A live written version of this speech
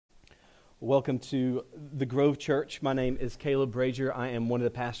Welcome to the Grove Church. My name is Caleb Brazier. I am one of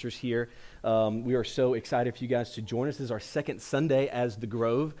the pastors here. We are so excited for you guys to join us. This is our second Sunday as the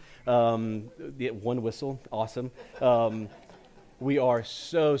Grove. One whistle, awesome. We are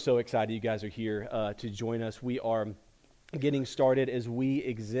so excited you guys are here to join us. We are getting started as we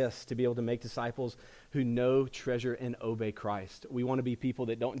exist to be able to make disciples who know, treasure, and obey Christ. We want to be people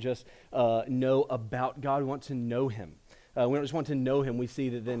that don't just know about God, we want to know Him. We don't just want to know Him. We see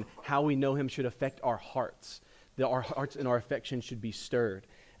that then how we know Him should affect our hearts. That our hearts and our affections should be stirred.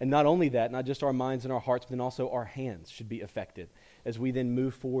 And not only that, not just our minds and our hearts, but then also our hands should be affected as we then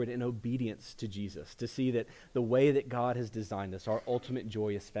move forward in obedience to Jesus, to see that the way that God has designed us, our ultimate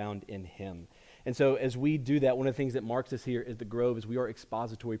joy is found in Him. And so as we do that, one of the things that marks us here at the Grove is we are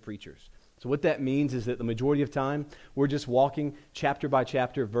expository preachers. So what that means is that the majority of time, we're just walking chapter by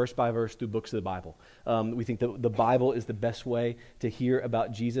chapter, verse by verse through books of the Bible. We think that the Bible is the best way to hear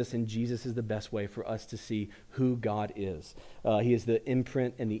about Jesus, and Jesus is the best way for us to see who God is. He is the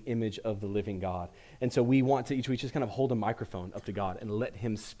imprint and the image of the living God. And so we want to each week just kind of hold a microphone up to God and let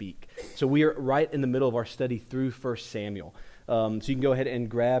Him speak. So we are right in the middle of our study through 1 Samuel. So you can go ahead and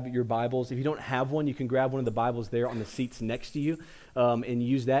grab your Bibles. If you don't have one, you can grab one of the Bibles there on the seats next to you and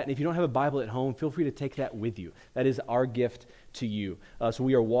use that. And if you don't have a Bible at home, feel free to take that with you. That is our gift to you. So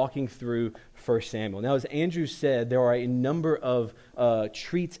we are walking through 1 Samuel. Now, as Andrew said, there are a number of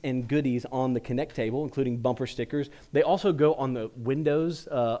treats and goodies on the Connect table, including bumper stickers. They also go on the windows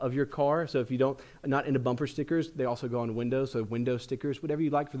of your car. So if you not into bumper stickers, they also go on windows. So window stickers, whatever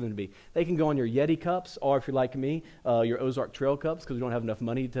you'd like for them to be. They can go on your Yeti cups, or if you're like me, your Ozark Trail cups, because we don't have enough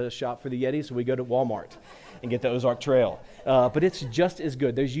money to shop for the Yeti, so we go to Walmart and get the Ozark Trail. But it's just as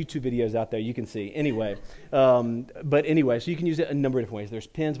good. There's YouTube videos out there you can see. Anyway, so you can use it a number of different ways. There's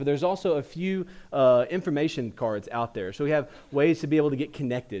pins, but there's also a few information cards out there. So we have ways to be able to get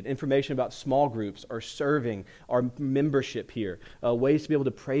connected, information about small groups, our serving, our membership here, ways to be able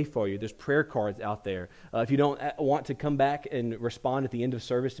to pray for you. There's prayer cards out there. If you don't want to come back and respond at the end of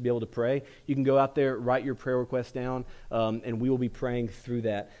service to be able to pray, you can go out there, write your prayer request down, and we will be praying through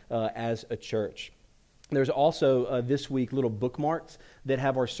that as a church. There's also this week little bookmarks that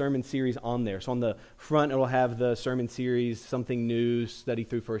have our sermon series on there. So on the front, it'll have the sermon series, something new, study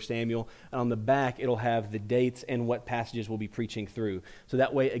through 1 Samuel. And on the back, it'll have the dates and what passages we'll be preaching through. So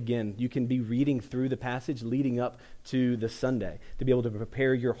that way, again, you can be reading through the passage leading up to the Sunday to be able to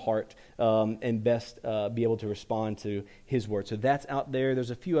prepare your heart and best be able to respond to His Word. So that's out there.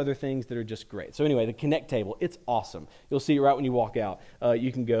 There's a few other things that are just great. So anyway, the Connect table, it's awesome. You'll see it right when you walk out.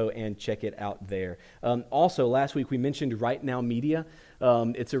 You can go and check it out there. Also, last week we mentioned Right Now Media.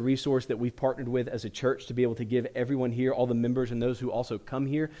 It's a resource that we've partnered with as a church to be able to give everyone here, all the members and those who also come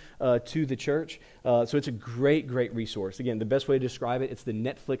here to the church. So it's a great resource. Again, the best way to describe it, it's the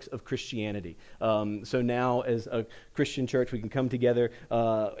Netflix of Christianity. So now as a Christian church, we can come together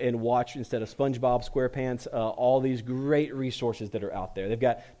and watch, instead of SpongeBob SquarePants, all these great resources that are out there. They've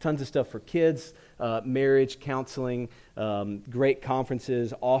got tons of stuff for kids, marriage, counseling, great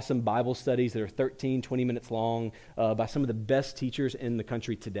conferences, awesome Bible studies that are 13, 20 minutes long by some of the best teachers in the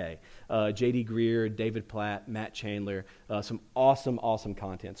country today. J.D. Greer, David Platt, Matt Chandler, some awesome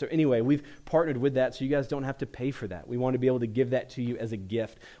content. So anyway, we've partnered with that so you guys don't have to pay for that. We want to be able to give that to you as a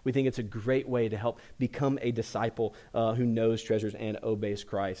gift. We think it's a great way to help become a disciple who knows, treasures, and obeys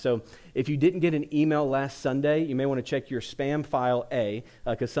Christ. So if you didn't get an email last Sunday, you may want to check your spam file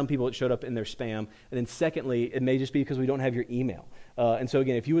because some people it showed up in their spam. And then secondly, it may just be because we don't have your email. And so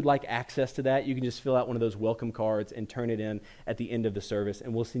again, if you would like access to that, you can just fill out one of those welcome cards and turn it in at the end of the service,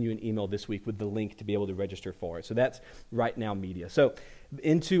 and we'll send you an email this week with the link to be able to register for it. So that's Right Now Media. So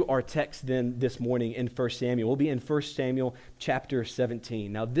into our text then this morning in 1 Samuel. We'll be in 1 Samuel chapter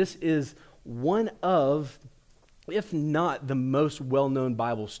 17. Now this is one of, if not the most well-known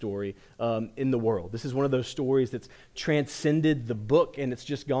Bible story in the world. This is one of those stories that's transcended the book, and it's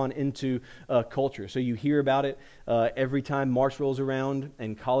just gone into culture. So you hear about it every time March rolls around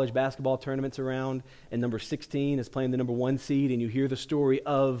and college basketball tournaments around, and number 16 is playing the number 1 seed, and you hear the story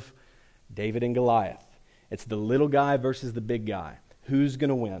of David and Goliath. It's the little guy versus the big guy. Who's going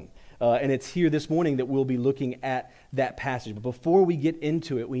to win? And it's here this morning that we'll be looking at that passage. But before we get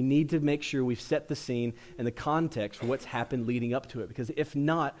into it, we need to make sure we've set the scene and the context for what's happened leading up to it. Because if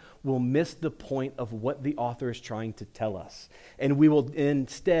not, we'll miss the point of what the author is trying to tell us. And we will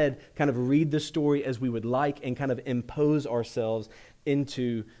instead kind of read the story as we would like and kind of impose ourselves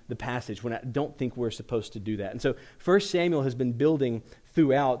into the passage when I don't think we're supposed to do that. And so 1 Samuel has been building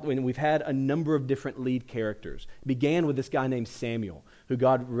throughout, when we've had a number of different lead characters. It began with this guy named Samuel, who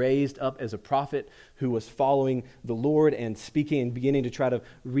God raised up as a prophet who was following the Lord and speaking and beginning to try to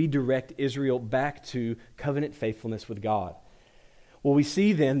redirect Israel back to covenant faithfulness with God. Well, we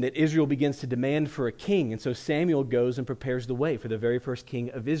see then that Israel begins to demand for a king, and so Samuel goes and prepares the way for the very first king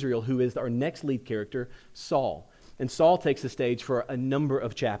of Israel, who is our next lead character, Saul. And Saul takes the stage for a number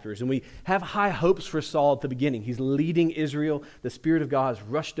of chapters. And we have high hopes for Saul at the beginning. He's leading Israel. The Spirit of God has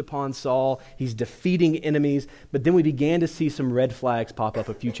rushed upon Saul. He's defeating enemies. But then we began to see some red flags pop up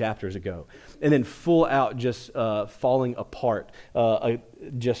a few chapters ago. And then full out just falling apart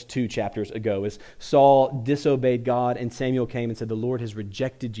just 2 chapters ago as Saul disobeyed God and Samuel came and said, the Lord has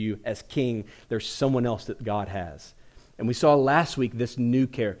rejected you as king. There's someone else that God has. And we saw last week this new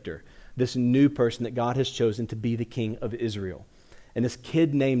character, this new person that God has chosen to be the king of Israel. And this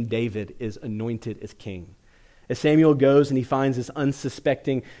kid named David is anointed as king. As Samuel goes and he finds this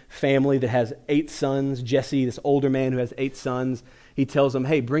unsuspecting family that has 8 sons, Jesse, this older man who has 8 sons, he tells them,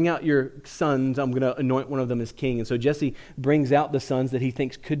 hey, bring out your sons. I'm going to anoint one of them as king. And so Jesse brings out the sons that he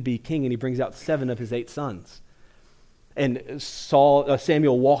thinks could be king, and he brings out 7 of his 8 sons. And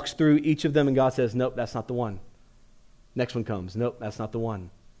Samuel walks through each of them, and God says, nope, that's not the one. Next one comes. Nope, that's not the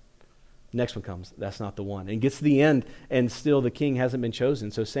one. Next one comes. That's not the one. And gets to the end, and still the king hasn't been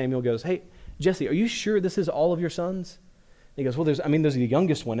chosen. So Samuel goes, hey, Jesse, are you sure this is all of your sons? And he goes, well, there's the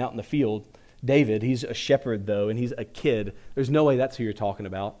youngest one out in the field, David. He's a shepherd, though, and he's a kid. There's no way that's who you're talking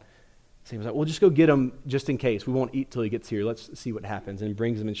about. Samuel's like, well, just go get him just in case. We won't eat till he gets here. Let's see what happens. And he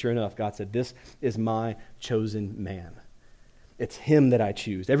brings him, and sure enough, God said, this is my chosen man. It's him that I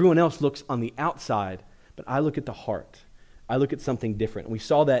choose. Everyone else looks on the outside, but I look at the heart. I look at something different. We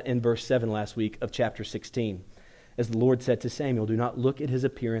saw that in verse 7 last week of chapter 16. As the Lord said to Samuel, do not look at his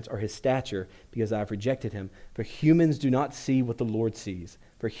appearance or his stature, because I have rejected him. For humans do not see what the Lord sees.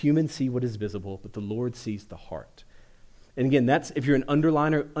 For humans see what is visible, but the Lord sees the heart. And again, that's, if you're an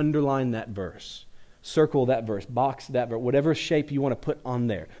underliner, underline that verse. Circle that verse, box that verse, whatever shape you want to put on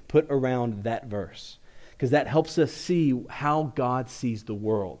there, put around that verse. Because that helps us see how God sees the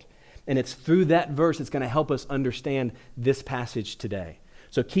world. And it's through that verse that's going to help us understand this passage today.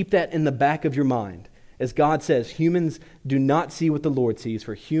 So keep that in the back of your mind. As God says, humans do not see what the Lord sees,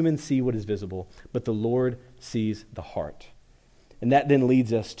 for humans see what is visible, but the Lord sees the heart. And that then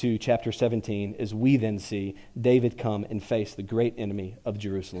leads us to chapter 17, as we then see David come and face the great enemy of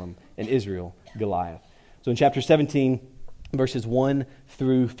Jerusalem and Israel, Goliath. So in chapter 17, verses 1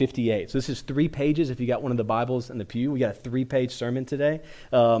 through 58. So this is 3 pages. If you got one of the Bibles in the pew, we got a 3-page sermon today.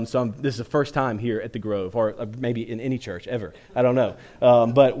 This is the first time here at the Grove, or maybe in any church ever. I don't know.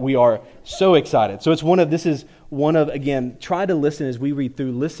 But we are so excited. So this is one of, again, try to listen as we read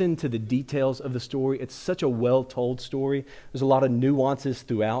through. Listen to the details of the story. It's such a well-told story. There's a lot of nuances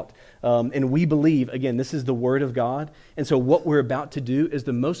throughout. And we believe, again, this is the Word of God. And so what we're about to do is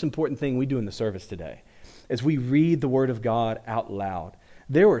the most important thing we do in the service today. As we read the Word of God out loud,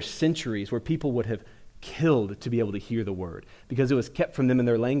 there were centuries where people would have killed to be able to hear the Word because it was kept from them in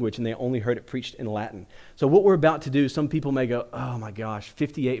their language and they only heard it preached in Latin. So what we're about to do, some people may go, oh my gosh,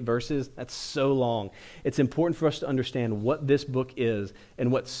 58 verses, that's so long. It's important for us to understand what this book is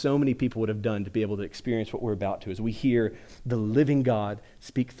and what so many people would have done to be able to experience what we're about to as we hear the living God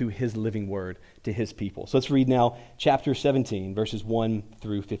speak through His living Word to His people. So let's read now chapter 17, verses 1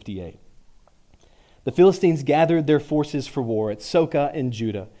 through 58. The Philistines gathered their forces for war at Soka in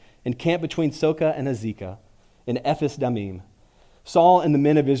Judah, and camped between Soka and Azekah in Ephes Damim. Saul and the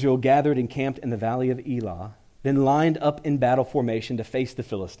men of Israel gathered and camped in the valley of Elah, then lined up in battle formation to face the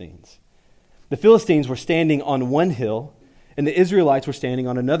Philistines. The Philistines were standing on one hill, and the Israelites were standing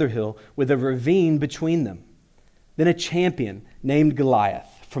on another hill with a ravine between them. Then a champion named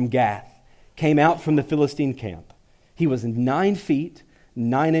Goliath from Gath came out from the Philistine camp. He was 9 feet,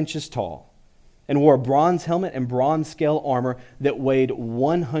 9 inches tall, and wore a bronze helmet and bronze scale armor that weighed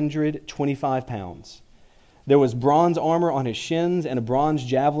 125 pounds. There was bronze armor on his shins, and a bronze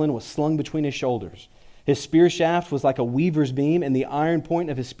javelin was slung between his shoulders. His spear shaft was like a weaver's beam, and the iron point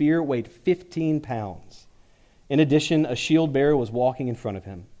of his spear weighed 15 pounds. In addition, a shield bearer was walking in front of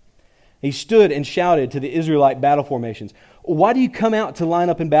him. He stood and shouted to the Israelite battle formations, "Why do you come out to line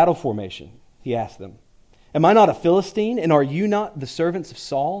up in battle formation?" he asked them. "Am I not a Philistine, and are you not the servants of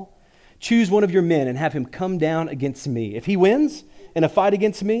Saul? Choose one of your men and have him come down against me. If he wins in a fight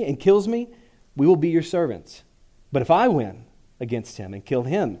against me and kills me, we will be your servants. But if I win against him and kill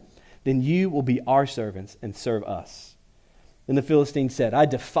him, then you will be our servants and serve us." Then the Philistine said, "I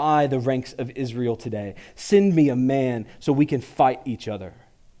defy the ranks of Israel today. Send me a man so we can fight each other."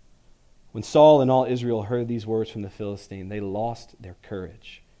 When Saul and all Israel heard these words from the Philistine, they lost their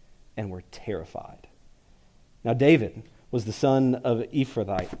courage and were terrified. Now David was the son of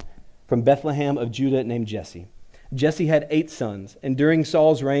Ephrathite, from Bethlehem of Judah, named Jesse. Jesse had 8 sons, and during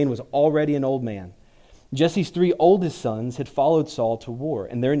Saul's reign was already an old man. Jesse's 3 oldest sons had followed Saul to war,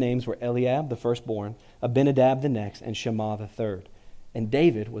 and their names were Eliab, the firstborn, Abinadab the next, and Shammah the third. And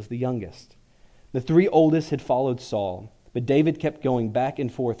David was the youngest. The 3 oldest had followed Saul, but David kept going back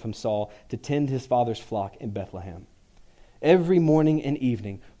and forth from Saul to tend his father's flock in Bethlehem. Every morning and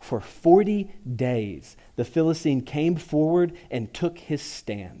evening, for 40 days, the Philistine came forward and took his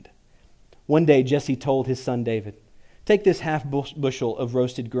stand. One day Jesse told his son David, "Take this half bushel of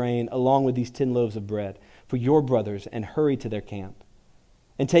roasted grain along with these 10 loaves of bread for your brothers and hurry to their camp.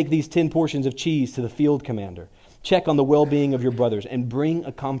 And take these 10 portions of cheese to the field commander. Check on the well-being of your brothers and bring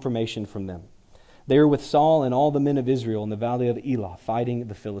a confirmation from them. They are with Saul and all the men of Israel in the valley of Elah fighting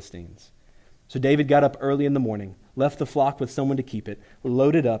the Philistines." So David got up early in the morning, left the flock with someone to keep it,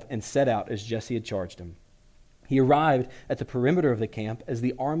 loaded up, and set out as Jesse had charged him. He arrived at the perimeter of the camp as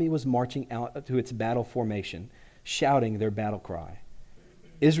the army was marching out to its battle formation, shouting their battle cry.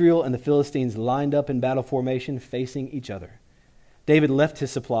 Israel and the Philistines lined up in battle formation facing each other. David left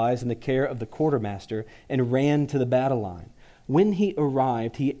his supplies in the care of the quartermaster and ran to the battle line. When he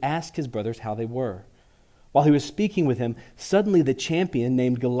arrived, he asked his brothers how they were. While he was speaking with him, suddenly the champion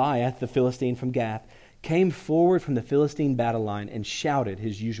named Goliath, the Philistine from Gath, came forward from the Philistine battle line and shouted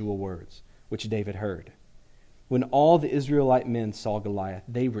his usual words, which David heard. When all the Israelite men saw Goliath,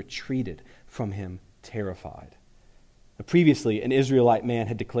 they retreated from him terrified. Previously, an Israelite man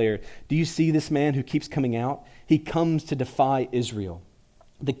had declared, "Do you see this man who keeps coming out? He comes to defy Israel.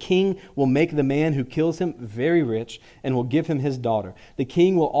 The king will make the man who kills him very rich and will give him his daughter. The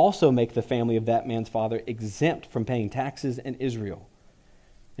king will also make the family of that man's father exempt from paying taxes in Israel."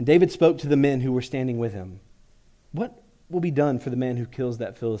 And David spoke to the men who were standing with him. "What will be done for the man who kills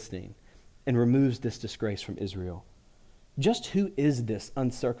that Philistine and removes this disgrace from Israel? Just who is this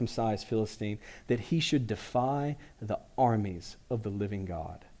uncircumcised Philistine that he should defy the armies of the living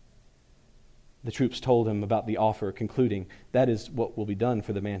God?" The troops told him about the offer, concluding, "That is what will be done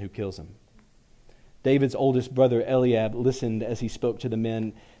for the man who kills him." David's oldest brother Eliab listened as he spoke to the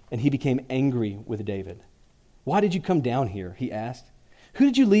men, and he became angry with David. "Why did you come down here?" he asked. "Who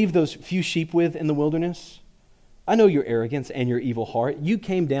did you leave those few sheep with in the wilderness? I know your arrogance and your evil heart. You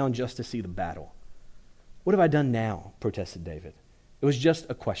came down just to see the battle." "What have I done now?" protested David. "It was just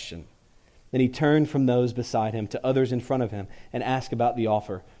a question." Then he turned from those beside him to others in front of him and asked about the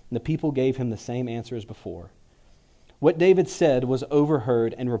offer, and the people gave him the same answer as before. What David said was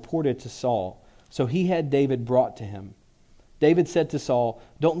overheard and reported to Saul, so he had David brought to him. David said to Saul,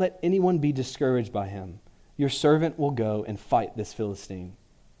 "Don't let anyone be discouraged by him. Your servant will go and fight this Philistine."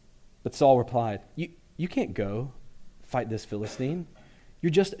 But Saul replied, You can't go fight this Philistine.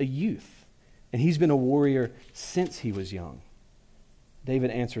 You're just a youth, and he's been a warrior since he was young."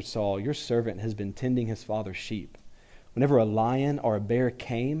 David answered Saul, "Your servant has been tending his father's sheep. Whenever a lion or a bear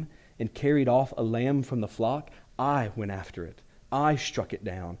came and carried off a lamb from the flock, I went after it. I struck it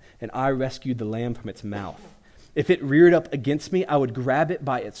down, and I rescued the lamb from its mouth. If it reared up against me, I would grab it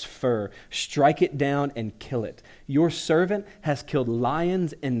by its fur, strike it down, and kill it. Your servant has killed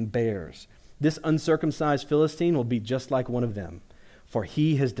lions and bears. This uncircumcised Philistine will be just like one of them, for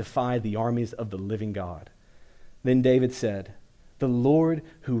he has defied the armies of the living God." Then David said, "The Lord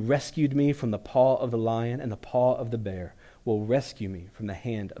who rescued me from the paw of the lion and the paw of the bear will rescue me from the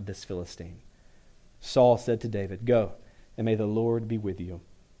hand of this Philistine." Saul said to David, "Go, and may the Lord be with you."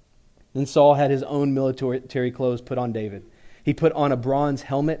 Then Saul had his own military clothes put on David. He put on a bronze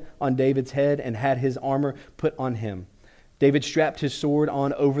helmet on David's head and had his armor put on him. David strapped his sword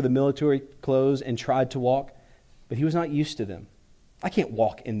on over the military clothes and tried to walk, but he was not used to them. "I can't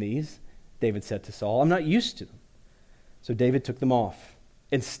walk in these," David said to Saul. "I'm not used to them." So David took them off.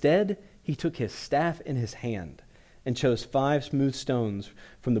 Instead, he took his staff in his hand and chose 5 smooth stones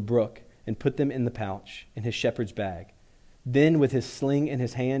from the brook and put them in the pouch in his shepherd's bag. Then, with his sling in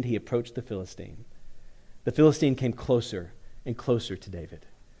his hand, he approached the Philistine. The Philistine came closer and closer to David,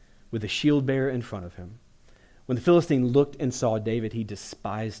 with the shield bearer in front of him. When the Philistine looked and saw David, he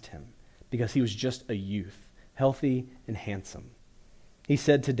despised him because he was just a youth, healthy and handsome. He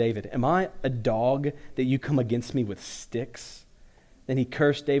said to David, "Am I a dog that you come against me with sticks?" Then he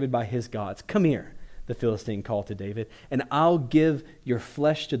cursed David by his gods. "Come here," the Philistine called to David, "and I'll give your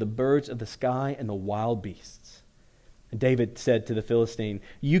flesh to the birds of the sky and the wild beasts." And David said to the Philistine,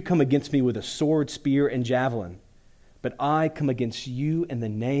 "You come against me with a sword, spear, and javelin. But I come against you in the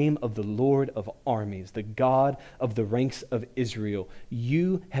name of the Lord of armies, the God of the ranks of Israel.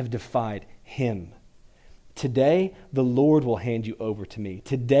 You have defied him. Today, the Lord will hand you over to me.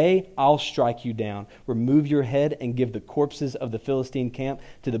 Today, I'll strike you down, remove your head, and give the corpses of the Philistine camp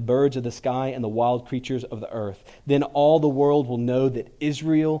to the birds of the sky and the wild creatures of the earth. Then all the world will know that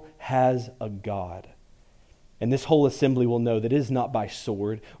Israel has a God. And this whole assembly will know that it is not by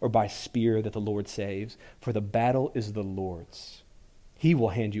sword or by spear that the Lord saves, for the battle is the Lord's. He will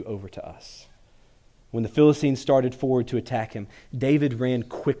hand you over to us. When the Philistines started forward to attack him, David ran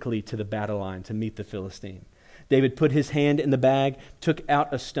quickly to the battle line to meet the Philistine. David put his hand in the bag, took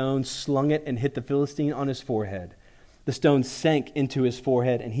out a stone, slung it, and hit the Philistine on his forehead. The stone sank into his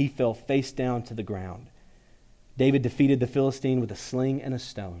forehead, and he fell face down to the ground. David defeated the Philistine with a sling and a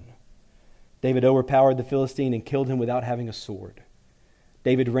stone. David overpowered the Philistine and killed him without having a sword.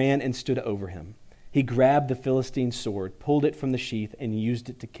 David ran and stood over him. He grabbed the Philistine's sword, pulled it from the sheath, and used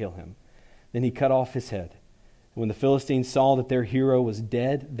it to kill him. Then he cut off his head. When the Philistines saw that their hero was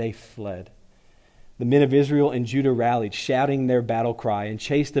dead, they fled. The men of Israel and Judah rallied, shouting their battle cry, and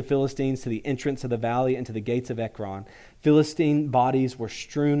chased the Philistines to the entrance of the valley and to the gates of Ekron. Philistine bodies were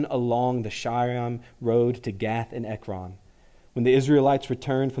strewn along the Shaaraim road to Gath and Ekron. When the Israelites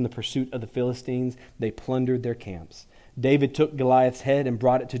returned from the pursuit of the Philistines, they plundered their camps. David took Goliath's head and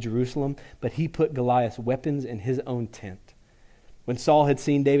brought it to Jerusalem, but he put Goliath's weapons in his own tent. When Saul had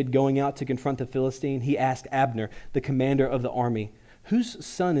seen David going out to confront the Philistine, he asked Abner, the commander of the army, "Whose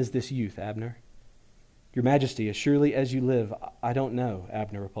son is this youth, Abner?" "Your Majesty, as surely as you live, I don't know,"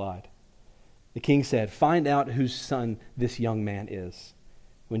 Abner replied. The king said, "Find out whose son this young man is."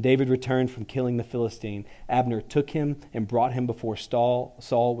 When David returned from killing the Philistine, Abner took him and brought him before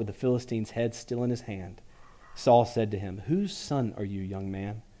Saul with the Philistine's head still in his hand. Saul said to him, "Whose son are you, young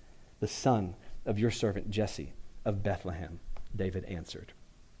man?" "The son of your servant Jesse of Bethlehem," David answered.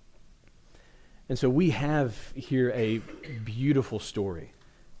 And so we have here a beautiful story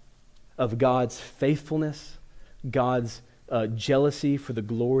of God's faithfulness, God's jealousy for the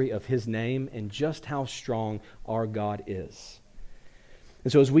glory of his name, and just how strong our God is.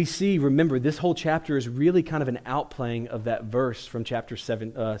 And so as we see, remember, this whole chapter is really kind of an outplaying of that verse from chapter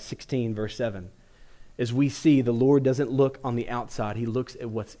 16, verse 7. As we see, the Lord doesn't look on the outside, he looks at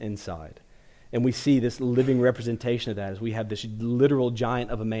what's inside. And we see this living representation of that as we have this literal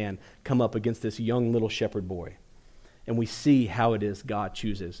giant of a man come up against this young little shepherd boy. And we see how it is God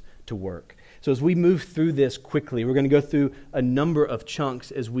chooses to work. So as we move through this quickly, we're going to go through a number of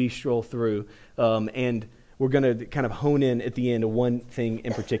chunks as we stroll through, and we're going to kind of hone in at the end of one thing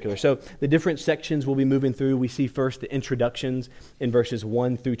in particular. So the different sections we'll be moving through, we see first the introductions in verses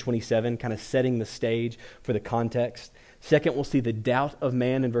 1 through 27, kind of setting the stage for the context. Second, we'll see the doubt of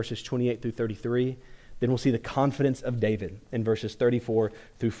man in verses 28 through 33. Then we'll see the confidence of David in verses 34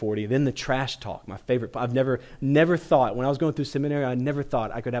 through 40. Then the trash talk, my favorite. I've never thought, when I was going through seminary, I never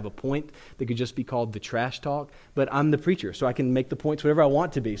thought I could have a point that could just be called the trash talk. But I'm the preacher, so I can make the points whatever I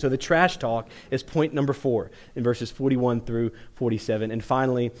want to be. So the trash talk is point number 4 in verses 41 through 47. And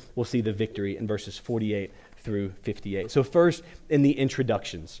finally, we'll see the victory in verses 48 through 58. So first, in the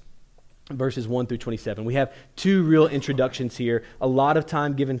introductions. Verses 1 through 27. We have 2 real introductions here. A lot of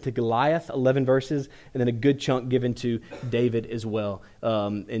time given to Goliath, 11 verses, and then a good chunk given to David as well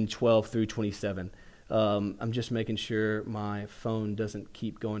in 12 through 27. I'm just making sure my phone doesn't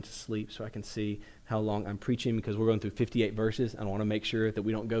keep going to sleep so I can see how long I'm preaching, because we're going through 58 verses. I want to make sure that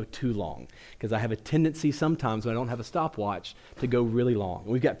we don't go too long, because I have a tendency sometimes when I don't have a stopwatch to go really long.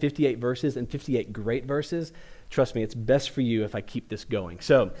 We've got 58 verses and 58 great verses. Trust me, it's best for you if I keep this going.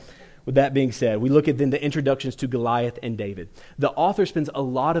 So, with that being said, we look at then the introductions to Goliath and David. The author spends a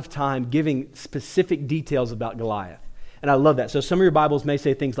lot of time giving specific details about Goliath. And I love that. So some of your Bibles may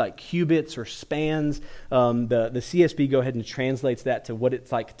say things like cubits or spans. The CSB go ahead and translates that to what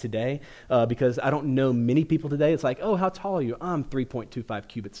it's like today, because I don't know many people today. It's like, oh, how tall are you? I'm 3.25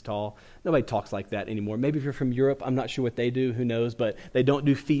 cubits tall. Nobody talks like that anymore. Maybe if you're from Europe, I'm not sure what they do, who knows, but they don't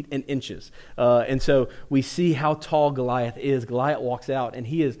do feet and inches. And so we see how tall Goliath is. Goliath walks out, and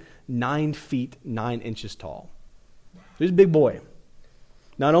he is 9 feet, 9 inches tall. He's a big boy.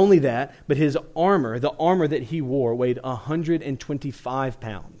 Not only that, but his armor, the armor that he wore, weighed 125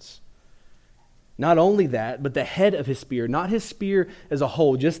 pounds. Not only that, but the head of his spear, not his spear as a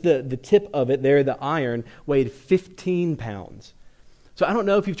whole, just the tip of it there, the iron, weighed 15 pounds. So I don't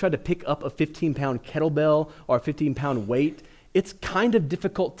know if you've tried to pick up a 15-pound kettlebell or a 15-pound weight. It's kind of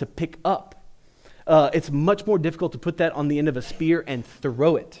difficult to pick up. It's much more difficult to put that on the end of a spear and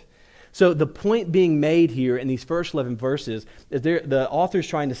throw it. So the point being made here in these first 11 verses is the author's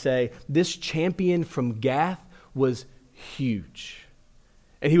trying to say this champion from Gath was huge.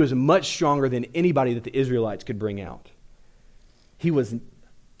 And he was much stronger than anybody that the Israelites could bring out. He was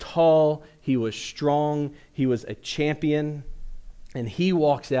tall, he was strong, he was a champion, and he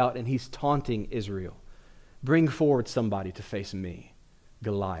walks out and he's taunting Israel. Bring forward somebody to face me,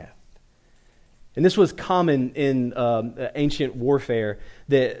 Goliath. And this was common in ancient warfare,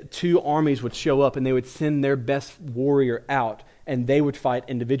 that two armies would show up and they would send their best warrior out and they would fight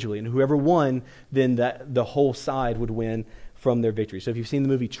individually. And whoever won, then the whole side would win from their victory. So if you've seen the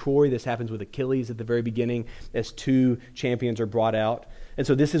movie Troy, this happens with Achilles at the very beginning as two champions are brought out. And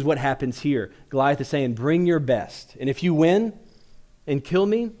so this is what happens here. Goliath is saying, bring your best. And if you win and kill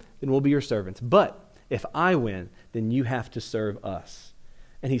me, then we'll be your servants. But if I win, then you have to serve us.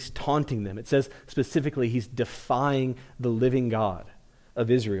 And he's taunting them. It says specifically he's defying the living God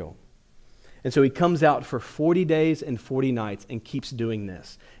of Israel. And so he comes out for 40 days and 40 nights and keeps doing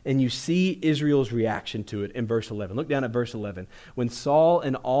this. And you see Israel's reaction to it in verse 11. Look down at verse 11. When Saul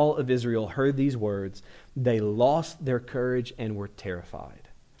and all of Israel heard these words, they lost their courage and were terrified.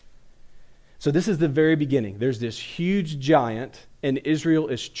 So this is the very beginning. There's this huge giant, and Israel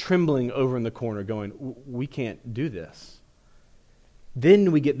is trembling over in the corner going, we can't do this.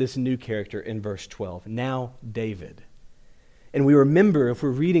 Then we get this new character in verse 12. Now David. And we remember, if we're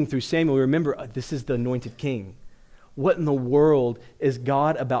reading through Samuel, we remember this is the anointed king. What in the world is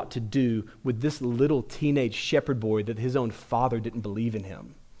God about to do with this little teenage shepherd boy that his own father didn't believe in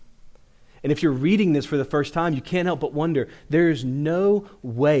him? And if you're reading this for the first time, you can't help but wonder, there is no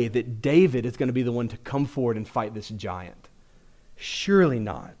way that David is going to be the one to come forward and fight this giant. Surely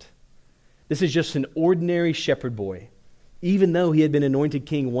not. This is just an ordinary shepherd boy, even though he had been anointed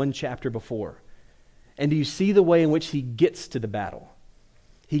king one chapter before. And do you see the way in which he gets to the battle?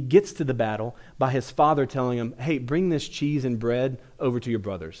 He gets to the battle by his father telling him, hey, bring this cheese and bread over to your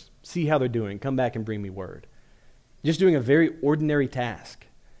brothers. See how they're doing. Come back and bring me word. Just doing a very ordinary task.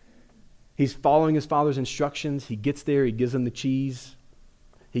 He's following his father's instructions. He gets there. He gives them the cheese.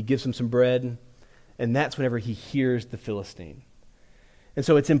 He gives them some bread. And that's whenever he hears the Philistine. And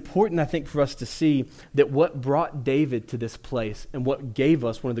so it's important, I think, for us to see that what brought David to this place and what gave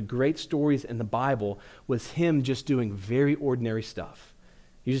us one of the great stories in the Bible was him just doing very ordinary stuff.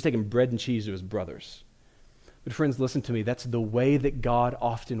 He's just taking bread and cheese to his brothers. But friends, listen to me. That's the way that God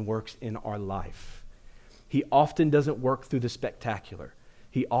often works in our life. He often doesn't work through the spectacular.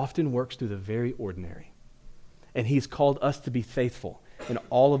 He often works through the very ordinary. And he's called us to be faithful in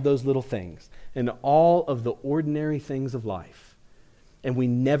all of those little things, in all of the ordinary things of life. And we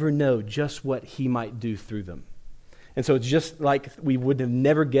never know just what he might do through them. And so it's just like we would have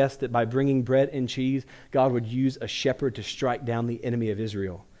never guessed that by bringing bread and cheese, God would use a shepherd to strike down the enemy of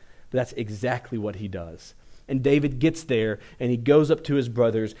Israel. But that's exactly what he does. And David gets there, and he goes up to his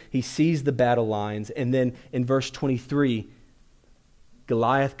brothers. He sees the battle lines. And then in verse 23,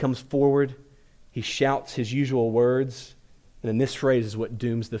 Goliath comes forward. He shouts his usual words. And then this phrase is what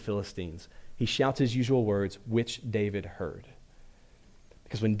dooms the Philistines. He shouts his usual words, which David heard.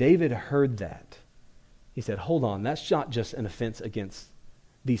 Because when David heard that, he said, hold on, that's not just an offense against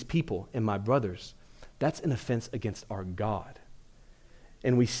these people and my brothers. That's an offense against our God.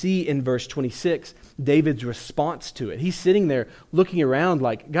 And we see in verse 26, David's response to it. He's sitting there looking around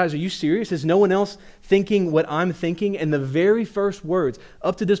like, guys, are you serious? Is no one else thinking what I'm thinking? And the very first words,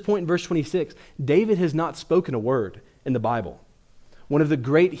 up to this point in verse 26, David has not spoken a word in the Bible. One of the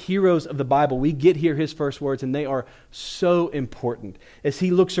great heroes of the Bible, we get here his first words, and they are so important. As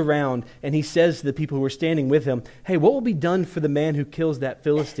he looks around and he says to the people who are standing with him, hey, what will be done for the man who kills that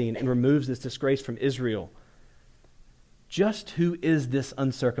Philistine and removes this disgrace from Israel? Just who is this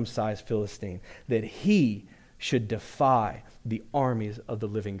uncircumcised Philistine that he should defy the armies of the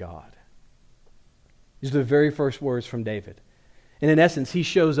living God? These are the very first words from David. And in essence, he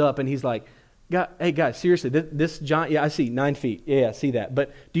shows up and he's like, hey guys, seriously, this giant, I see 9 feet. Yeah, I see that.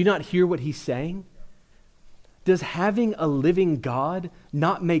 But do you not hear what he's saying? Does having a living God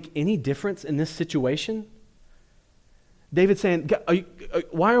not make any difference in this situation? David's saying,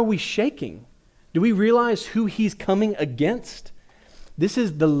 why are we shaking? Do we realize who he's coming against? This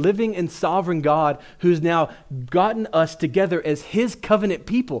is the living and sovereign God who's now gotten us together as his covenant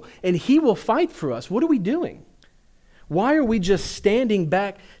people, and he will fight for us. What are we doing? Why are we just standing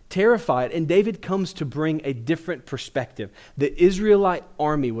back terrified? And David comes to bring a different perspective. The Israelite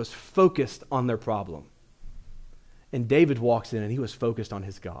army was focused on their problem. And David walks in and he was focused on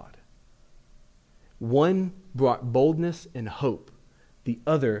his God. One brought boldness and hope. The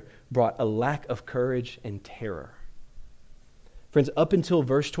other brought a lack of courage and terror. Friends, up until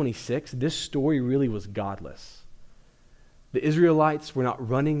verse 26, this story really was godless. The Israelites were not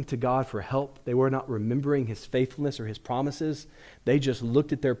running to God for help. They were not remembering his faithfulness or his promises. They just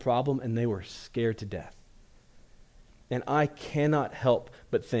looked at their problem and they were scared to death. And I cannot help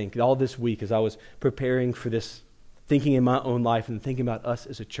but think, all this week as I was preparing for this, thinking in my own life and thinking about us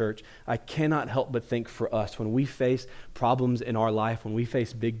as a church, I cannot help but think for us, when we face problems in our life, when we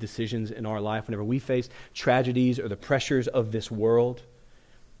face big decisions in our life, whenever we face tragedies or the pressures of this world,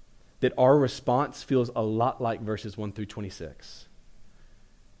 that our response feels a lot like verses 1 through 26.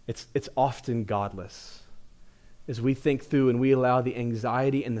 It's often godless. As we think through and we allow the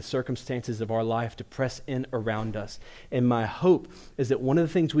anxiety and the circumstances of our life to press in around us. And my hope is that one of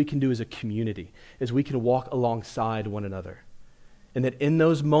the things we can do as a community is we can walk alongside one another. And that in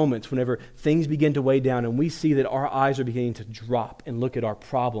those moments, whenever things begin to weigh down and we see that our eyes are beginning to drop and look at our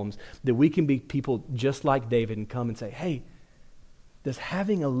problems, that we can be people just like David and come and say, hey, does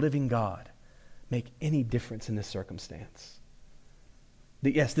having a living God make any difference in this circumstance?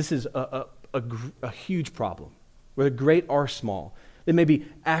 That yes, this is a huge problem. Whether great or small. There may be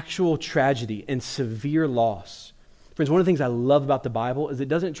actual tragedy and severe loss. Friends, one of the things I love about the Bible is it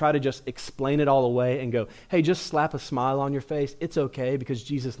doesn't try to just explain it all away and go, hey, just slap a smile on your face. It's okay because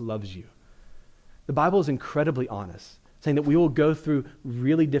Jesus loves you. The Bible is incredibly honest, saying that we will go through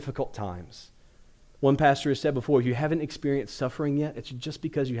really difficult times. One pastor has said before, if you haven't experienced suffering yet, it's just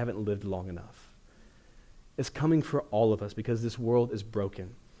because you haven't lived long enough. It's coming for all of us because this world is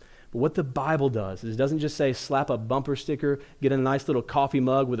broken. But what the Bible does is it doesn't just say slap a bumper sticker, get a nice little coffee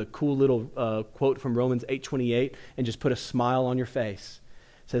mug with a cool little quote from Romans 8:28 and just put a smile on your face.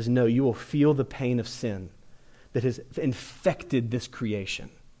 It says, no, you will feel the pain of sin that has infected this creation.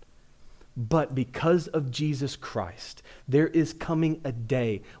 But because of Jesus Christ, there is coming a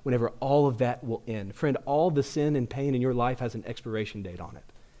day whenever all of that will end. Friend, all the sin and pain in your life has an expiration date on it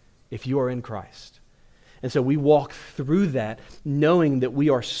if you are in Christ. And so we walk through that knowing that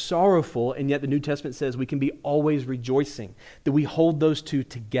we are sorrowful, and yet the New Testament says we can be always rejoicing, that we hold those two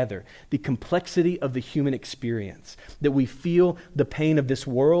together. The complexity of the human experience, that we feel the pain of this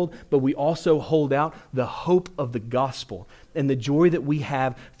world, but we also hold out the hope of the gospel and the joy that we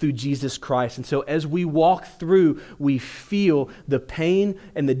have through Jesus Christ. And so as we walk through, we feel the pain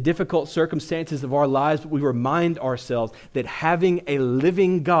and the difficult circumstances of our lives, but we remind ourselves that having a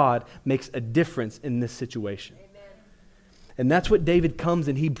living God makes a difference in this situation. Amen. And that's what David comes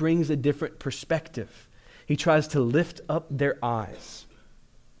and he brings a different perspective. He tries to lift up their eyes.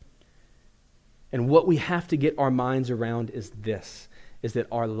 And what we have to get our minds around is this, is that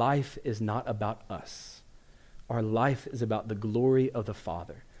our life is not about us. Our life is about the glory of the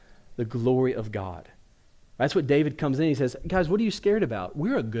Father, the glory of God. That's what David comes in. He says, guys, what are you scared about?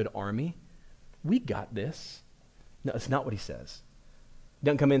 We're a good army. We got this. No, it's not what he says. He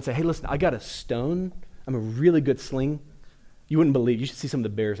doesn't come in and say, hey, listen, I got a stone. I'm a really good sling. You wouldn't believe. You should see some of the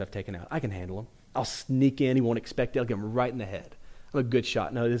bears I've taken out. I can handle them. I'll sneak in. He won't expect it. I'll get him right in the head. I'm a good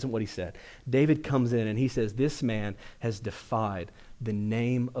shot. No, it isn't what he said. David comes in and he says, this man has defied the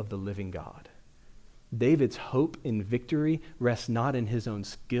name of the living God. David's hope in victory rests not in his own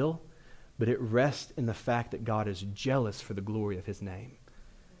skill, but it rests in the fact that God is jealous for the glory of his name.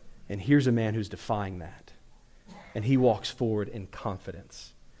 And here's a man who's defying that. And he walks forward in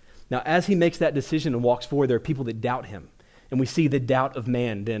confidence. Now, as he makes that decision and walks forward, there are people that doubt him. And we see the doubt of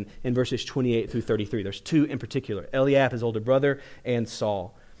man then in verses 28 through 33. There's two in particular, Eliab, his older brother, and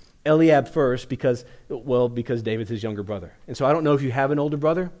Saul. Eliab first because David's his younger brother. And so I don't know if you have an older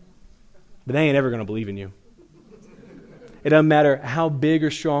brother, but they ain't ever going to believe in you. It doesn't matter how big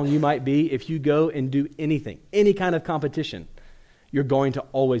or strong you might be. If you go and do anything, any kind of competition, you're going to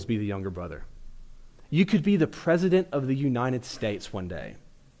always be the younger brother. You could be the president of the United States one day.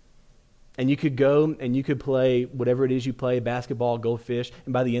 And you could go and you could play whatever it is you play, basketball, go fish,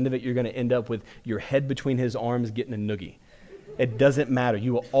 and by the end of it, you're going to end up with your head between his arms getting a noogie. It doesn't matter.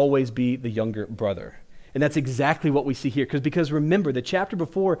 You will always be the younger brother. And that's exactly what we see here. Because remember, the chapter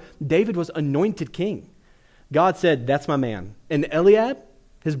before, David was anointed king. God said, that's my man. And Eliab,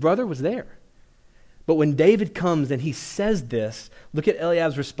 his brother, was there. But when David comes and he says this, look at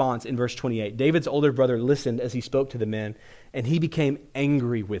Eliab's response in verse 28. David's older brother listened as he spoke to the men, and he became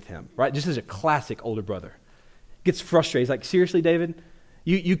angry with him. Right? This is a classic older brother. Gets frustrated. He's like, seriously, David?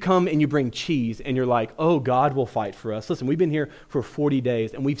 You come and you bring cheese, and you're like, oh, God will fight for us. Listen, we've been here for 40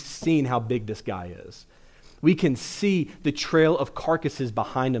 days, and we've seen how big this guy is. We can see the trail of carcasses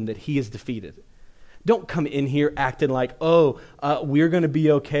behind him that he has defeated. Don't come in here acting like, we're going to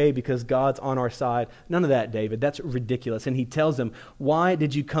be okay because God's on our side. None of that, David. That's ridiculous. And he tells him, why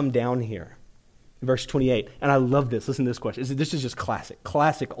did you come down here? In verse 28. And I love this. Listen to this question. This is just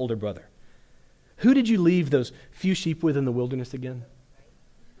classic older brother. Who did you leave those few sheep with in the wilderness again?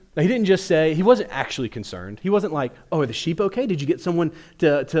 Now, he didn't just say, he wasn't actually concerned. He wasn't like, oh, are the sheep okay? Did you get someone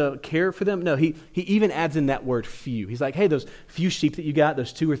to care for them? No, he even adds in that word few. He's like, hey, those few sheep that you got,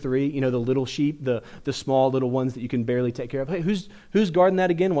 those 2 or 3, the little sheep, the small little ones that you can barely take care of. Hey, who's guarding that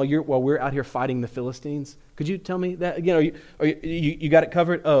again while we're out here fighting the Philistines? Could you tell me that again? You got it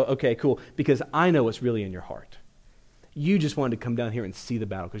covered? Oh, okay, cool. Because I know what's really in your heart. You just wanted to come down here and see the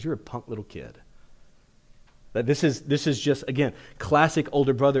battle because you're a punk little kid. That this is just, again, classic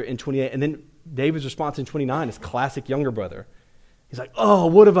older brother in 28. And then David's response in 29 is classic younger brother. He's like, oh,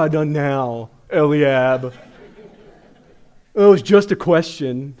 what have I done now, Eliab? Oh, it's just a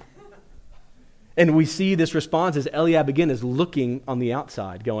question. And we see this response as Eliab, again, is looking on the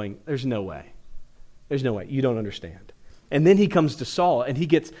outside going, there's no way. There's no way. You don't understand. And then he comes to Saul, and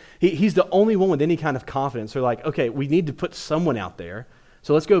he's the only one with any kind of confidence. They're like, okay, we need to put someone out there.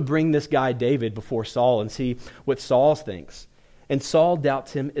 So let's go bring this guy David before Saul and see what Saul thinks. And Saul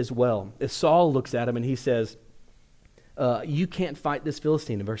doubts him as well. As Saul looks at him and he says, you can't fight this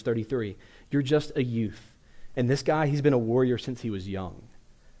Philistine in verse 33. You're just a youth. And this guy, he's been a warrior since he was young.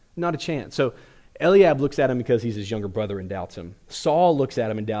 Not a chance. So Eliab looks at him because he's his younger brother and doubts him. Saul looks at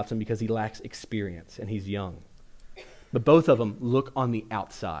him and doubts him because he lacks experience and he's young. But both of them look on the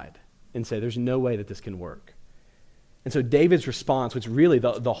outside and say, there's no way that this can work. And so David's response, which really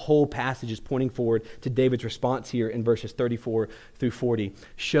the whole passage is pointing forward to David's response here in verses 34 through 40,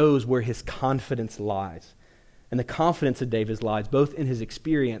 shows where his confidence lies. And the confidence of David's lies both in his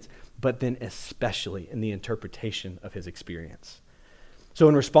experience, but then especially in the interpretation of his experience. So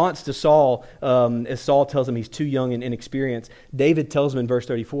in response to Saul, as Saul tells him he's too young and inexperienced, David tells him in verse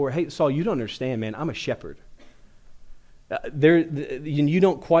 34, hey, Saul, you don't understand, man. I'm a shepherd. You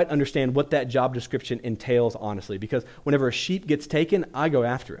don't quite understand what that job description entails, honestly, because whenever a sheep gets taken, I go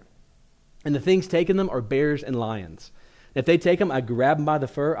after it. And the things taking them are bears and lions. If they take them, I grab them by the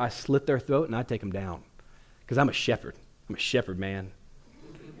fur, I slit their throat, and I take them down. Because I'm a shepherd. I'm a shepherd, man.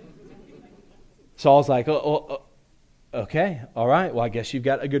 Saul's like, okay, all right, well, I guess you've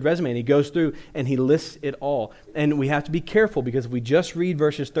got a good resume. And he goes through and he lists it all. And we have to be careful because if we just read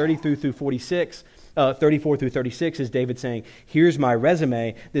verses 34 through 36, is David saying, here's my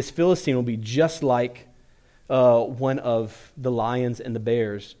resume. This Philistine will be just like one of the lions and the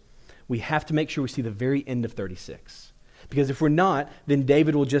bears. We have to make sure we see the very end of 36. Because if we're not, then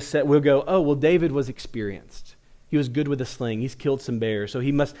David will just say, we'll go, oh, well, David was experienced. He was good with a sling. He's killed some bears, so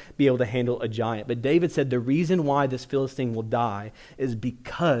he must be able to handle a giant. But David said the reason why this Philistine will die is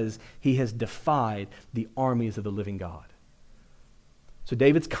because he has defied the armies of the living God. So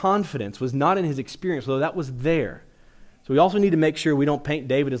David's confidence was not in his experience, though that was there. So we also need to make sure we don't paint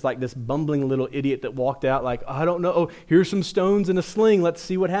David as like this bumbling little idiot that walked out like, I don't know, here's some stones and a sling, let's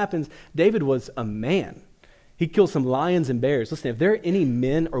see what happens. David was a man. He killed some lions and bears. Listen, if there are any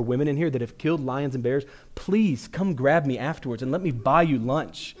men or women in here that have killed lions and bears, please come grab me afterwards and let me buy you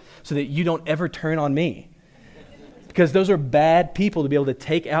lunch so that you don't ever turn on me. Because those are bad people to be able to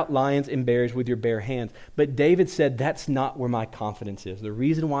take out lions and bears with your bare hands. But David said, that's not where my confidence is. The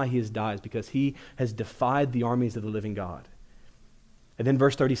reason why he has died is because he has defied the armies of the living God. And then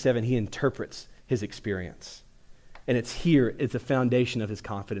verse 37, he interprets his experience. And it's the foundation of his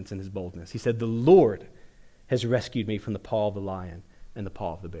confidence and his boldness. He said, the Lord has rescued me from the paw of the lion and the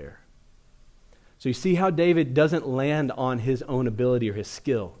paw of the bear. So you see how David doesn't land on his own ability or his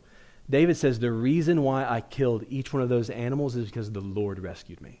skill. David says, the reason why I killed each one of those animals is because the Lord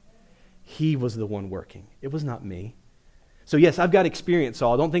rescued me. He was the one working. It was not me. So yes, I've got experience,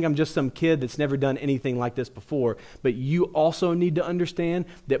 Saul. Don't think I'm just some kid that's never done anything like this before. But you also need to understand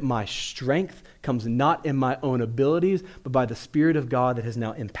that my strength comes not in my own abilities, but by the Spirit of God that has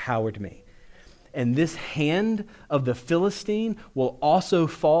now empowered me. And this hand of the Philistine will also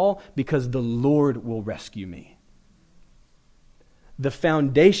fall because the Lord will rescue me. The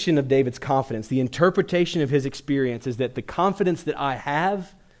foundation of David's confidence, the interpretation of his experience is that the confidence that I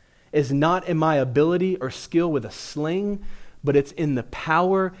have is not in my ability or skill with a sling, but it's in the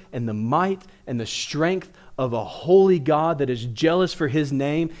power and the might and the strength of a holy God that is jealous for his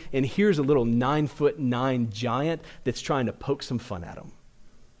name. And here's a little 9'9" giant that's trying to poke some fun at him.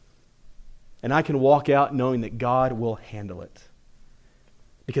 And I can walk out knowing that God will handle it.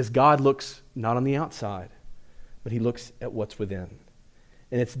 Because God looks not on the outside, but he looks at what's within.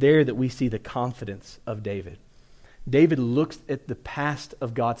 And it's there that we see the confidence of David. David looks at the past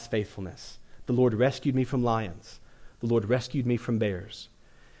of God's faithfulness. The Lord rescued me from lions. The Lord rescued me from bears.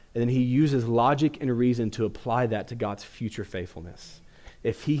 And then he uses logic and reason to apply that to God's future faithfulness.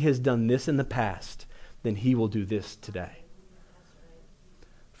 If he has done this in the past, then he will do this today.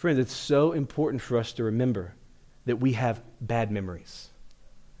 Friends, it's so important for us to remember that we have bad memories.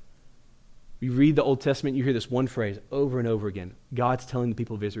 We read the Old Testament, you hear this one phrase over and over again. God's telling the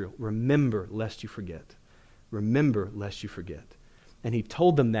people of Israel, remember lest you forget. Remember lest you forget. And he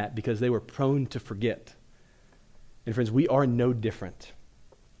told them that because they were prone to forget. And friends, we are no different.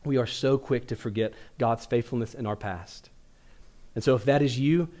 We are so quick to forget God's faithfulness in our past. And so if that is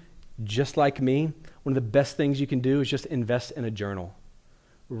you, just like me, one of the best things you can do is just invest in a journal.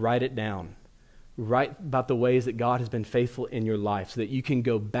 Write it down. Write about the ways that God has been faithful in your life so that you can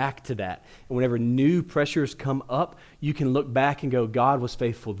go back to that. And whenever new pressures come up, you can look back and go, God was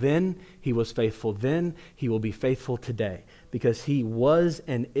faithful then, he was faithful then, he will be faithful today. Because he was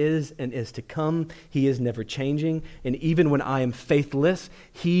and is to come. He is never changing. And even when I am faithless,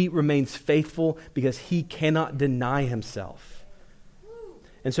 he remains faithful because he cannot deny himself.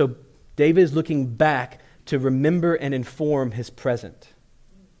 And so David is looking back to remember and inform his present.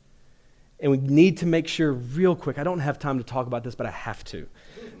 And we need to make sure real quick, I don't have time to talk about this, but I have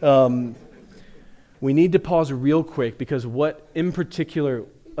to. We need to pause real quick because what in particular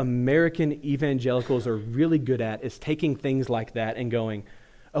American evangelicals are really good at is taking things like that and going,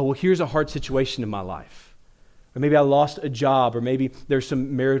 oh, well, here's a hard situation in my life. Or maybe I lost a job, or maybe there's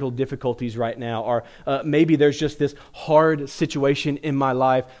some marital difficulties right now, or maybe there's just this hard situation in my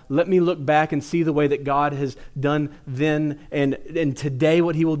life. Let me look back and see the way that God has done then, and today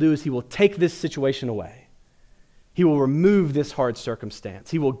what he will do is he will take this situation away. He will remove this hard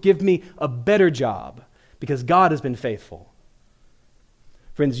circumstance. He will give me a better job because God has been faithful.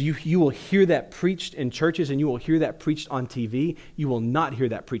 Friends, you will hear that preached in churches and you will hear that preached on TV. You will not hear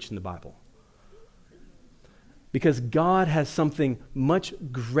that preached in the Bible. Because God has something much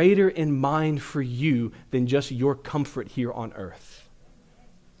greater in mind for you than just your comfort here on earth.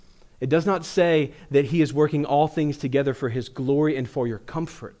 It does not say that he is working all things together for his glory and for your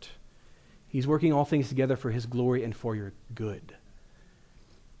comfort. He's working all things together for his glory and for your good.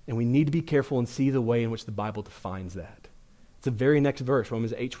 And we need to be careful and see the way in which the Bible defines that. It's the very next verse,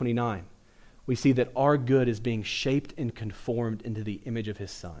 Romans 8:29. We see that our good is being shaped and conformed into the image of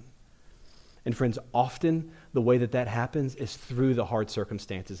his Son. And friends, often the way that happens is through the hard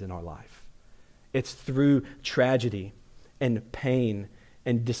circumstances in our life. It's through tragedy and pain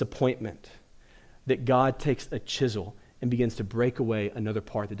and disappointment that God takes a chisel and begins to break away another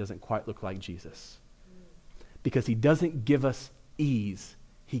part that doesn't quite look like Jesus. Because he doesn't give us ease,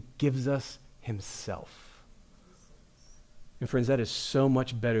 he gives us himself. And friends, that is so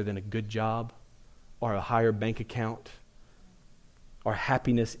much better than a good job or a higher bank account. Our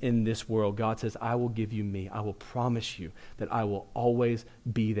happiness in this world. God says, I will give you me. I will promise you that I will always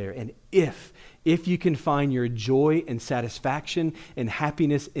be there. And if you can find your joy and satisfaction and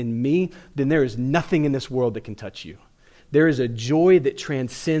happiness in me, then there is nothing in this world that can touch you. There is a joy that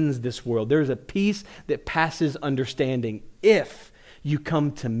transcends this world. There is a peace that passes understanding if you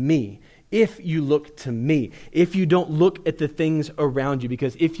come to me. If you look to me. If you don't look at the things around you.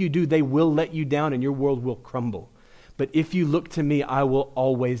 Because if you do, they will let you down and your world will crumble. But if you look to me, I will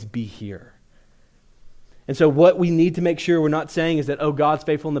always be here. And so what we need to make sure we're not saying is that, oh, God's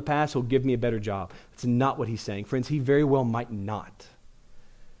faithful in the past, he'll give me a better job. That's not what he's saying. Friends, he very well might not.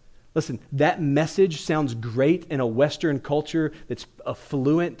 Listen, that message sounds great in a Western culture that's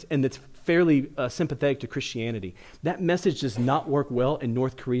affluent and that's fairly sympathetic to Christianity. That message does not work well in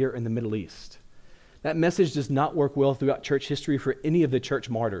North Korea or in the Middle East. That message does not work well throughout church history for any of the church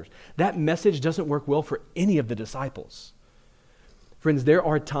martyrs. That message doesn't work well for any of the disciples. Friends, there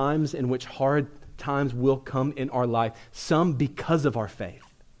are times in which hard times will come in our life, some because of our faith.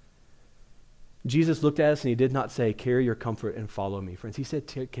 Jesus looked at us and he did not say, carry your comfort and follow me. Friends, he said,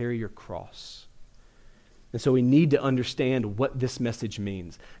 carry your cross. And so we need to understand what this message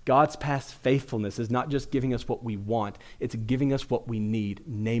means. God's past faithfulness is not just giving us what we want, it's giving us what we need,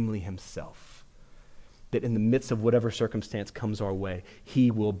 namely himself. That in the midst of whatever circumstance comes our way,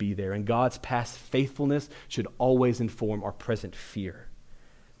 he will be there. And God's past faithfulness should always inform our present fear.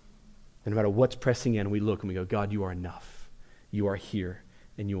 And no matter what's pressing in, we look and we go, God, you are enough. You are here,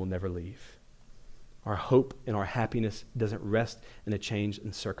 and you will never leave. Our hope and our happiness doesn't rest in a change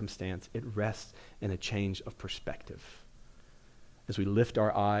in circumstance. It rests in a change of perspective. As we lift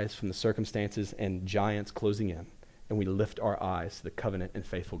our eyes from the circumstances and giants closing in, and we lift our eyes to the covenant and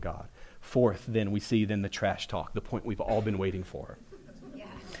faithful God. Fourth, then we see the trash talk, the point we've all been waiting for. Yeah.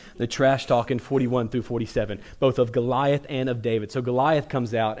 The trash talk in 41 through 47, both of Goliath and of David. So Goliath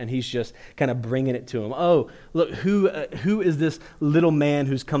comes out and he's just kind of bringing it to him. Oh, look, who is this little man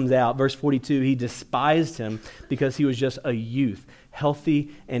who's comes out? Verse 42, he despised him because he was just a youth,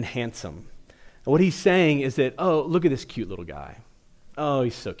 healthy and handsome. And what he's saying is that, oh, look at this cute little guy. Oh,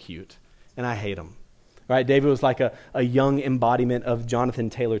 he's so cute, and I hate him. Right? David was like a young embodiment of Jonathan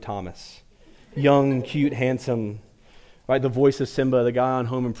Taylor Thomas. young, cute, handsome, right? The voice of Simba, the guy on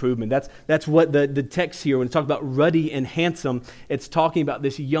Home Improvement. That's what the text here, when it's talking about ruddy and handsome, it's talking about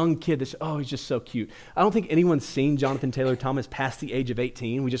this young kid that's, oh, he's just so cute. I don't think anyone's seen Jonathan Taylor Thomas past the age of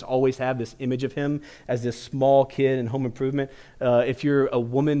 18. We just always have this image of him as this small kid in Home Improvement. If you're a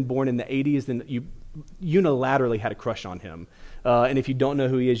woman born in the 80s, then you unilaterally had a crush on him. And if you don't know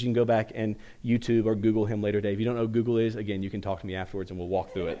who he is, you can go back and YouTube or Google him later today. If you don't know who Google is, again, you can talk to me afterwards and we'll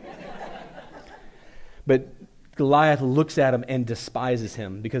walk through it. But Goliath looks at him and despises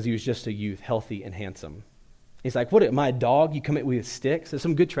him because he was just a youth, healthy and handsome. He's like, what, am I a dog? You come at me with sticks? There's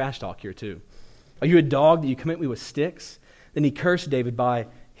some good trash talk here too. Are you a dog that you come at me with sticks? Then he cursed David by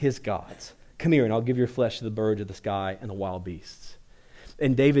his gods. Come here and I'll give your flesh to the birds of the sky and the wild beasts.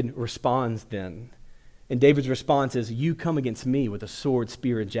 And David responds then. And David's response is, you come against me with a sword,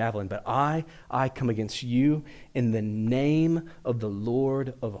 spear, and javelin, but I come against you in the name of the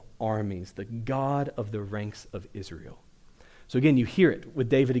Lord of armies, the God of the ranks of Israel. So again, you hear it with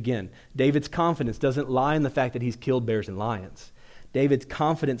David again. David's confidence doesn't lie in the fact that he's killed bears and lions. David's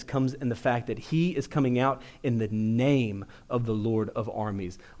confidence comes in the fact that he is coming out in the name of the Lord of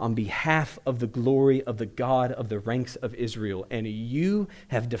armies, on behalf of the glory of the God of the ranks of Israel, and you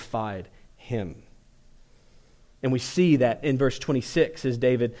have defied him. And we see that in verse 26 as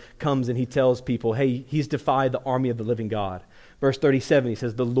David comes and he tells people, hey, he's defied the army of the living God. Verse 37, he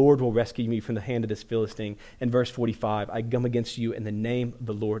says, the Lord will rescue me from the hand of this Philistine. And verse 45, I come against you in the name of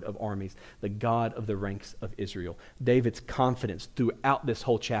the Lord of armies, the God of the ranks of Israel. David's confidence throughout this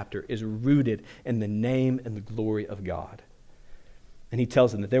whole chapter is rooted in the name and the glory of God. And he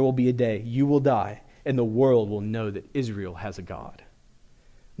tells them that there will be a day you will die and the world will know that Israel has a God.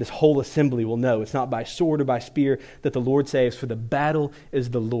 This whole assembly will know it's not by sword or by spear that the Lord saves, for the battle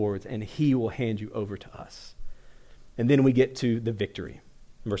is the Lord's, and he will hand you over to us. And then we get to the victory,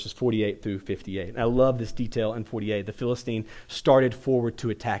 verses 48 through 58. And I love this detail in 48. The Philistine started forward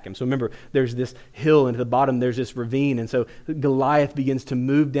to attack him. So remember, there's this hill, and at the bottom there's this ravine, and so Goliath begins to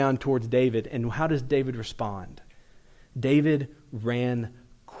move down towards David. And how does David respond? David ran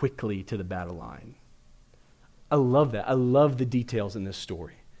quickly to the battle line. I love that. I love the details in this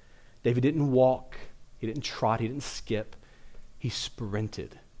story. David didn't walk, he didn't trot, he didn't skip. He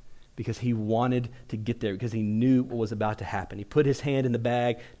sprinted because he wanted to get there, because he knew what was about to happen. He put his hand in the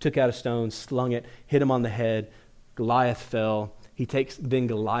bag, took out a stone, slung it, hit him on the head. Goliath fell. He takes then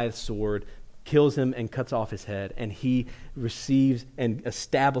Goliath's sword, kills him and cuts off his head, and he receives and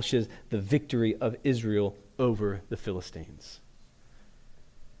establishes the victory of Israel over the Philistines.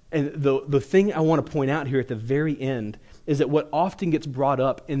 And the thing I want to point out here at the very end is that what often gets brought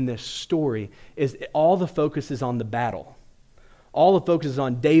up in this story is all the focus is on the battle. All the focus is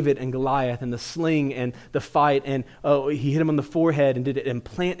on David and Goliath and the sling and the fight, and he hit him on the forehead, and did it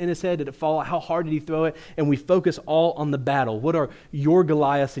implant in his head? Did it fall? How hard did he throw it? And we focus all on the battle. What are your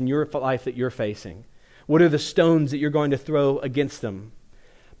Goliaths in your life that you're facing? What are the stones that you're going to throw against them?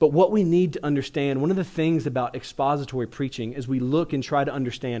 But what we need to understand, one of the things about expository preaching is we look and try to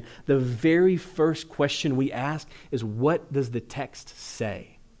understand the very first question we ask is, what does the text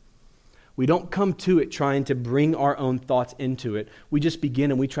say? We don't come to it trying to bring our own thoughts into it. We just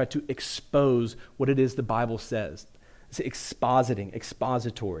begin and we try to expose what it is the Bible says. It's expositing,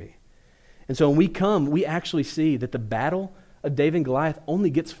 expository. And so when we come, we actually see that the battle of David and Goliath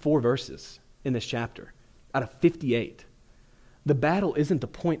only gets 4 verses in this chapter out of 58. The battle isn't the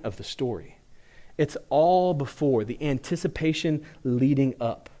point of the story. It's all before, the anticipation leading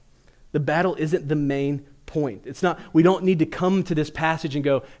up. The battle isn't the main point. It's not, we don't need to come to this passage and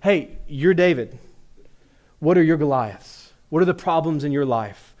go, hey, you're David. What are your Goliaths? What are the problems in your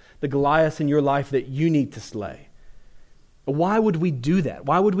life? The Goliaths in your life that you need to slay? Why would we do that?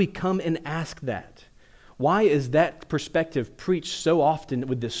 Why would we come and ask that? Why is that perspective preached so often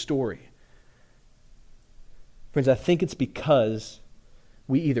with this story? Friends, I think it's because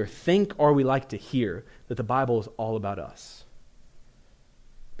we either think or we like to hear that the Bible is all about us.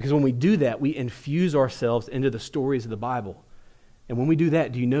 Because when we do that, we infuse ourselves into the stories of the Bible. And when we do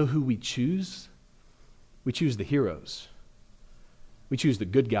that, do you know who we choose? We choose the heroes. We choose the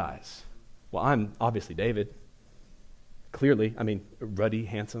good guys. Well, I'm obviously David. Clearly, I mean, ruddy,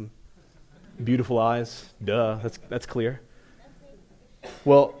 handsome, beautiful eyes. Duh, that's clear.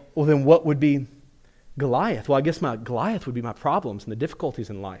 Well, then what would be Goliath? Well, I guess my Goliath would be my problems and the difficulties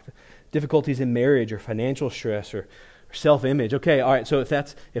in life, difficulties in marriage or financial stress or self-image. Okay, all right, so if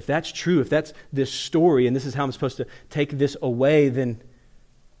that's true, if that's this story and this is how I'm supposed to take this away, then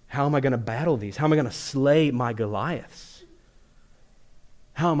how am I going to battle these? How am I going to slay my Goliaths?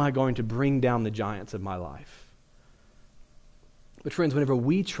 How am I going to bring down the giants of my life? But friends, whenever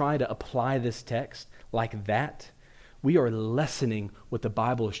we try to apply this text like that, we are lessening what the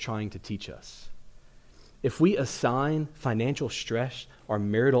Bible is trying to teach us. If we assign financial stress or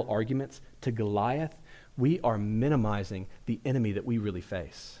marital arguments to Goliath, we are minimizing the enemy that we really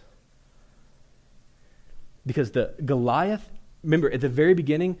face. Because the Goliath, remember at the very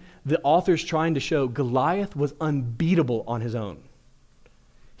beginning, the author's trying to show Goliath was unbeatable on his own.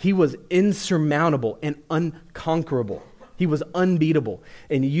 He was insurmountable and unconquerable. He was unbeatable.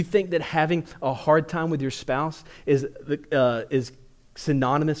 And you think that having a hard time with your spouse is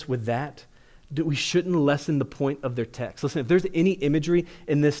synonymous with that? We shouldn't lessen the point of their text. Listen, if there's any imagery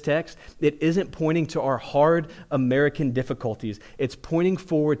in this text, it isn't pointing to our hard American difficulties. It's pointing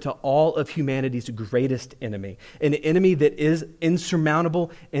forward to all of humanity's greatest enemy, an enemy that is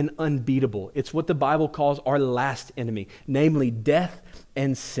insurmountable and unbeatable. It's what the Bible calls our last enemy, namely death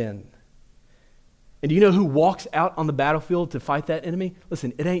and sin. And do you know who walks out on the battlefield to fight that enemy?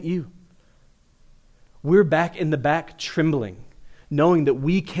 Listen, it ain't you. We're back in the back trembling, knowing that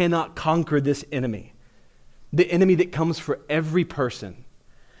we cannot conquer this enemy, the enemy that comes for every person,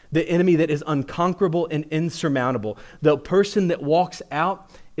 the enemy that is unconquerable and insurmountable. The person that walks out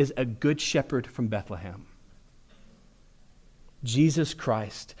is a good shepherd from Bethlehem. Jesus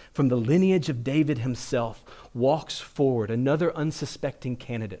Christ, from the lineage of David himself, walks forward, another unsuspecting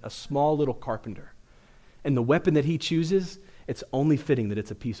candidate, a small little carpenter. And the weapon that he chooses, it's only fitting that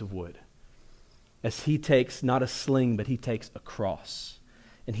it's a piece of wood. As he takes not a sling, but he takes a cross.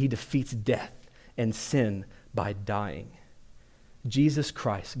 And he defeats death and sin by dying. Jesus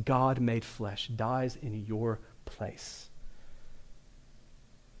Christ, God made flesh, dies in your place.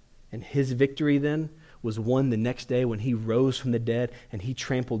 And his victory then was won the next day when he rose from the dead and he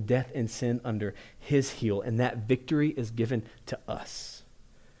trampled death and sin under his heel. And that victory is given to us.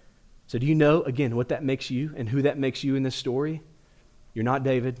 So do you know, again, what that makes you and who that makes you in this story? You're not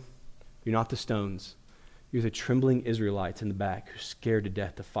David. You're not the stones. You're the trembling Israelites in the back who're scared to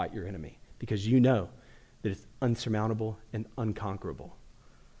death to fight your enemy because you know that it's unsurmountable and unconquerable.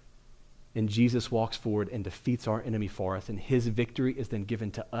 And Jesus walks forward and defeats our enemy for us, and his victory is then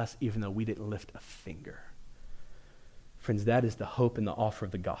given to us even though we didn't lift a finger. Friends, that is the hope and the offer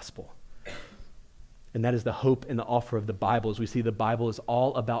of the gospel. And that is the hope and the offer of the Bible. As we see, the Bible is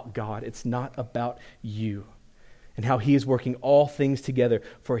all about God. It's not about you. And how he is working all things together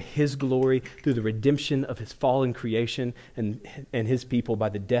for his glory through the redemption of his fallen creation and his people by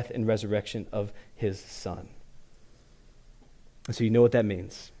the death and resurrection of his Son. And so you know what that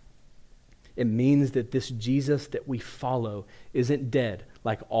means. It means that this Jesus that we follow isn't dead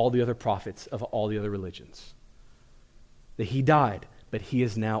like all the other prophets of all the other religions. That he died, but he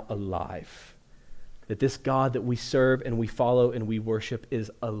is now alive. That this God that we serve and we follow and we worship is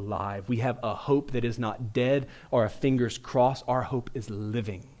alive. We have a hope that is not dead or a fingers crossed. Our hope is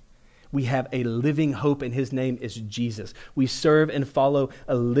living. We have a living hope, and his name is Jesus. We serve and follow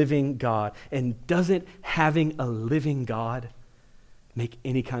a living God. And doesn't having a living God make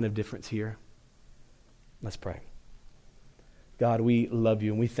any kind of difference here? Let's pray. God, we love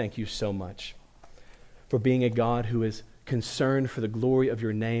you and we thank you so much for being a God who is concerned for the glory of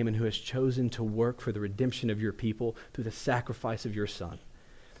your name and who has chosen to work for the redemption of your people through the sacrifice of your Son.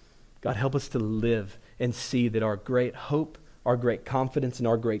 God, help us to live and see that our great hope, our great confidence, and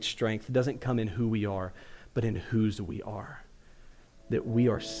our great strength doesn't come in who we are, but in whose we are. That we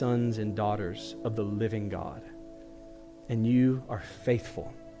are sons and daughters of the living God. And you are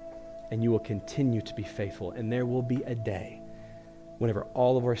faithful, and you will continue to be faithful. And there will be a day whenever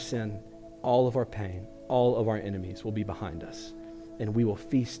all of our sin, all of our pain, all of our enemies will be behind us, and we will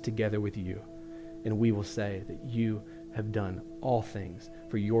feast together with you, and we will say that you have done all things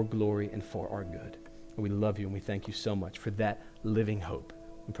for your glory and for our good. And we love you, and we thank you so much for that living hope.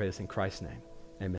 We pray this in Christ's name.